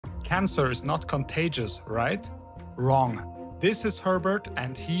Cancer is not contagious, right? Wrong. This is Herbert,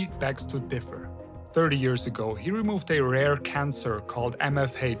 and he begs to differ. 30 years ago, he removed a rare cancer called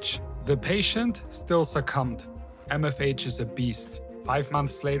MFH. The patient still succumbed. MFH is a beast. 5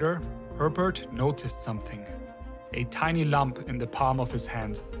 months later, Herbert noticed something. A tiny lump in the palm of his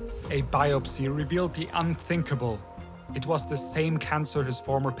hand. A biopsy revealed the unthinkable. It was the same cancer his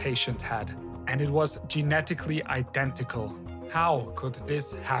former patient had, and it was genetically identical. How could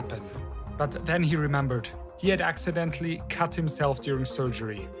this happen? But then he remembered. He had accidentally cut himself during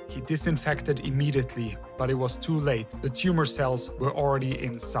surgery. He disinfected immediately, but it was too late. The tumor cells were already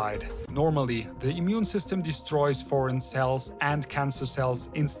inside. Normally, the immune system destroys foreign cells and cancer cells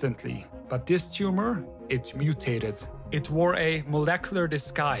instantly. But this tumor, it mutated. It wore a molecular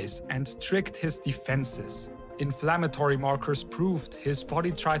disguise and tricked his defenses. Inflammatory markers proved his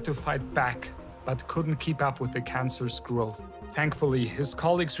body tried to fight back, but couldn't keep up with the cancer's growth. Thankfully, his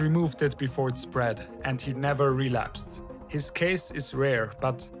colleagues removed it before it spread, and he never relapsed. His case is rare,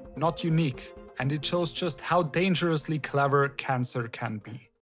 but not unique, and it shows just how dangerously clever cancer can be.